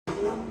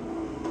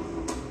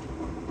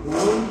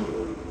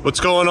What's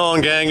going on,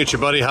 gang? It's your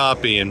buddy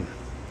Hoppy, and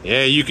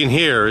yeah, you can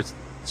hear it's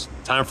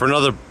time for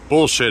another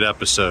bullshit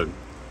episode.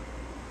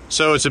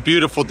 So it's a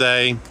beautiful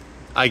day.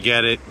 I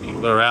get it.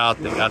 People are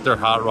out, they got their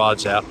hot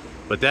rods out,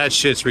 but that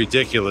shit's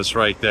ridiculous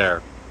right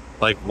there.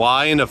 Like,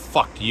 why in the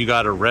fuck do you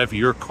gotta rev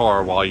your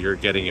car while you're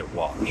getting it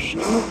washed?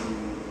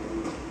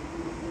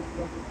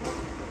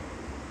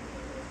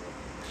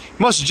 He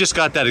must have just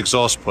got that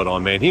exhaust put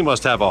on, man. He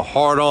must have a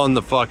hard on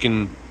the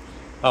fucking,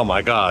 oh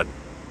my god,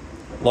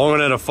 longer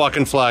than a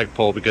fucking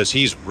flagpole, because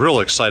he's real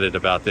excited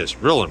about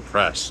this, real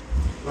impressed.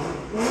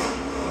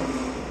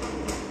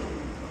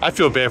 I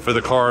feel bad for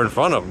the car in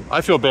front of him.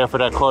 I feel bad for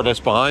that car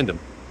that's behind him.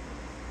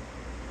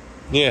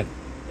 Yeah,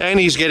 and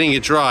he's getting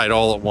it dried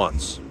all at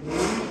once.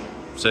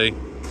 See?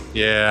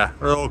 Yeah,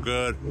 real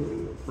good.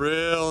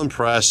 Real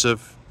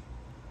impressive.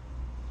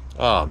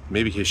 Oh,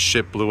 maybe his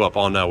shit blew up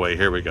on that way.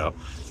 Here we go.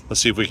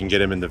 Let's see if we can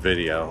get him in the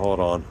video. Hold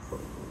on.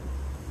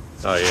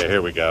 Oh yeah,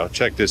 here we go.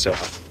 Check this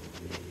out.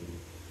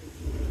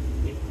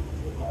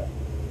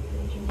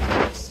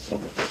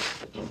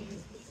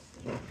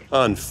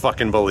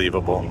 Unfucking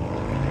believable.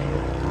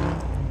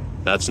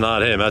 That's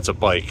not him, that's a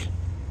bike.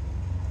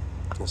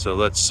 So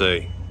let's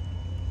see.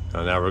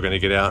 Now we're gonna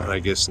get out and I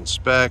guess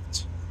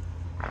inspect.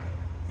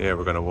 Yeah,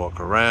 we're gonna walk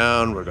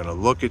around, we're gonna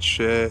look at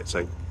shit. It's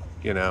like,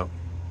 you know.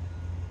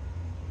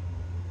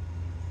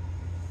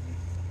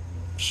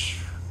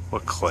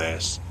 What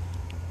class.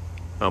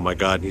 Oh my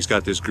god, he's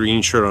got this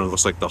green shirt on, it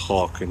looks like the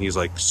Hulk, and he's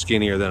like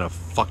skinnier than a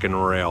fucking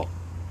rail.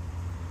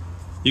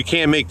 You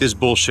can't make this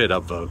bullshit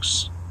up,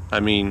 folks. I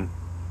mean,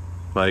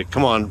 like,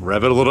 come on,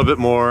 rev it a little bit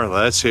more.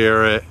 Let's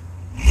hear it.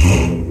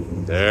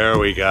 There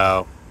we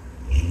go.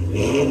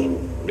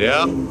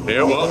 Yeah,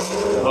 here we go.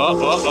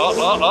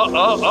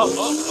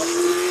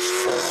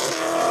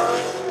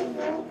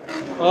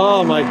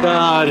 Oh my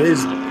god,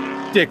 his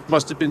dick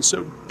must have been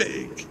so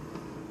big.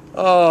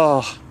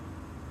 Oh.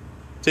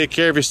 Take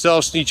care of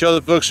yourselves and each other,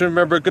 folks.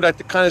 Remember, good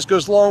act of kindness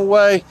goes a long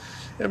way.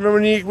 And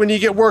remember, when you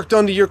get work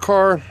done to your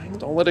car,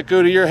 don't let it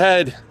go to your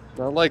head.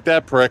 Not like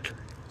that prick.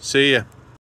 See ya.